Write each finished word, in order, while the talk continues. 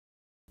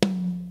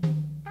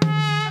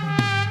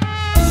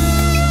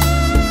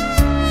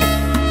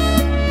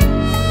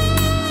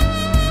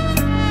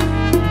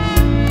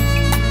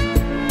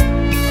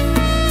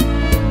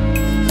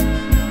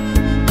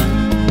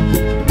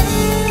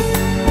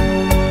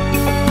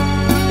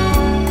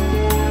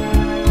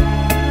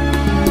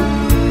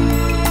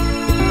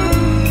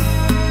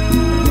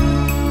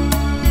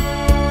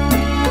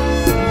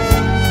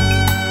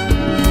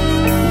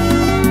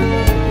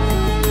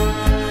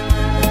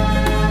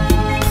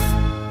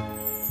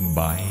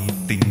Bài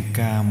tình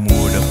ca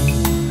mùa đông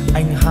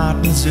anh hát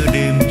giữa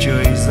đêm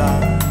trời giá,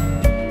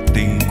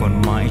 tình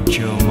còn mãi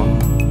chờ mong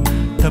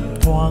thấp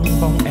thoáng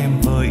bóng em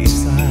vơi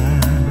xa.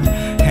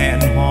 Hẹn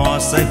hò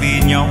sẽ vì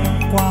nhau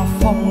qua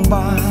phong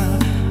ba,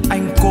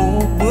 anh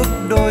cố bước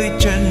đôi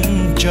chân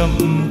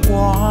chậm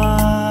quá.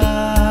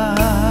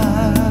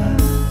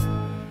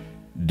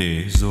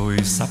 Để rồi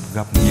sắp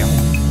gặp nhau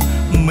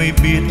mới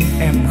biết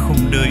em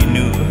không đợi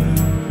nữa,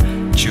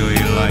 trời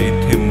lại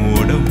thêm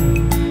mùa đông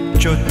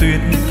cho tuyết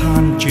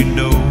than trên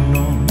đầu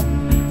non.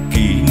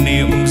 Kỷ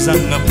niệm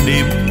rằng ngập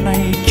đêm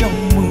nay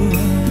trong mưa,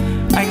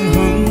 anh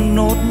hứng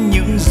nốt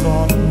những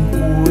giọt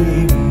cuối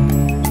mùa.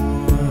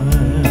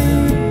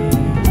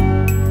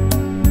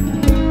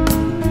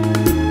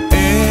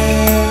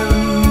 Em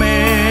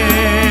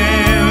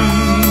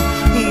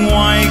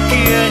ngoài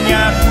kia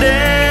nhạc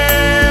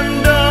đêm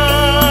đông,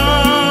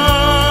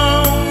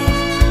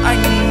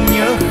 anh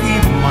nhớ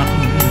khi mặt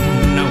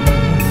nồng.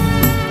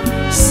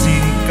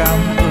 Xin cảm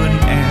ơn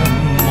em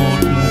một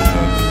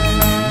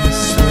thời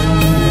xuân.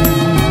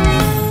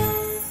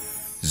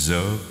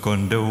 Giờ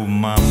còn đâu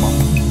mà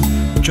mong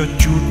cho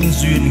chút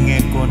duyên nghe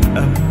còn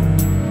ấm.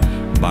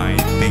 Bài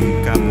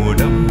tình ca mùa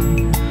đông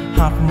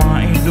hát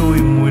mãi đôi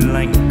môi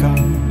lạnh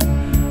căm.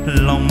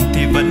 Lòng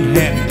thì vẫn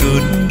hẹn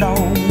cơn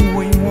đau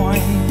nguôi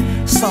ngoai,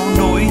 sao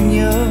nỗi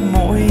nhớ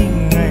mỗi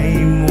ngày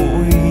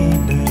mỗi day.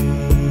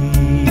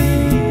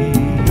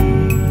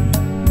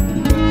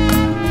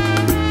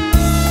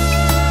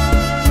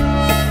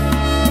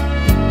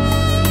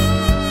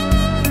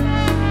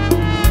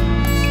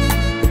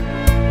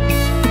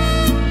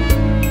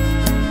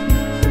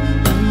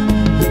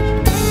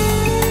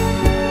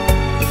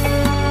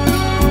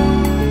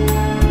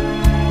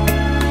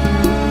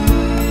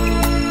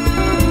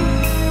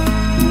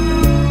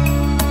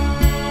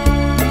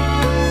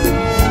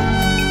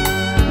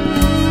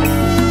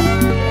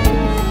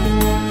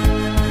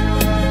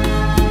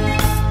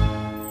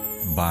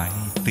 Bài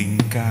tình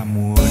ca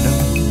mùa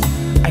đông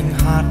anh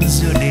hát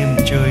giữa đêm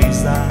trời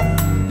giá,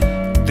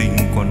 tình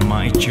còn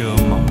mãi chờ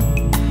mong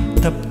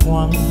thấp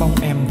thoáng bóng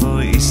em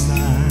vơi xa.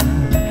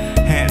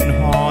 Hẹn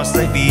hò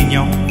sẽ vì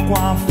nhau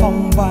qua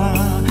phong ba,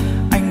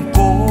 anh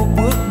cố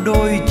bước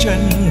đôi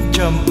chân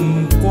chậm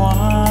quá.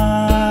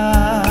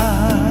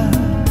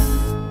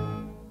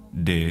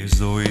 Để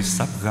rồi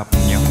sắp gặp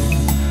nhau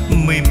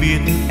mới biết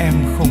em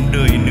không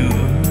đợi nữa,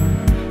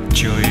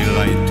 trời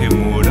lại thêm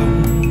mùa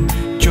đông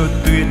cho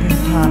tuyết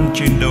than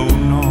trên đầu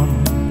non.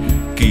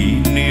 Kỷ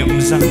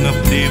niệm rằng ngập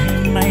đêm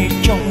nay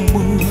trong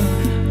mưa,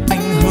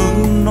 anh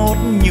hứng nốt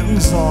những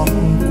giọt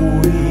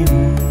cuối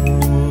mùa.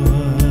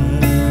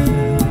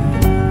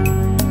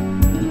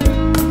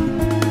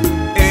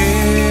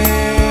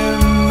 Em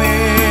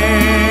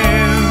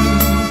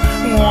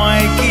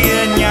ngoài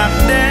kia nhạc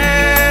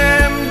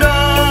đêm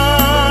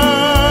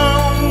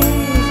đông,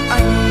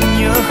 anh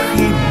nhớ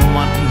khi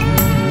mặt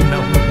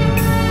nồng.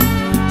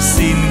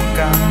 Xin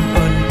cảm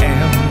ơn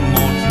em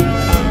một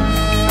thời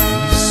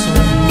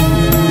xuân.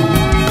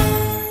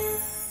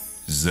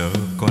 Giờ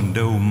còn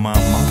đâu mà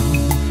mong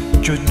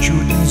cho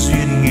chút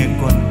duyên nghe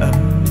còn ấm.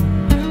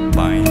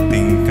 Bài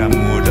tình ca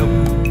mùa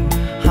đông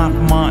hát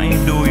mãi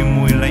đôi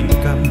môi lạnh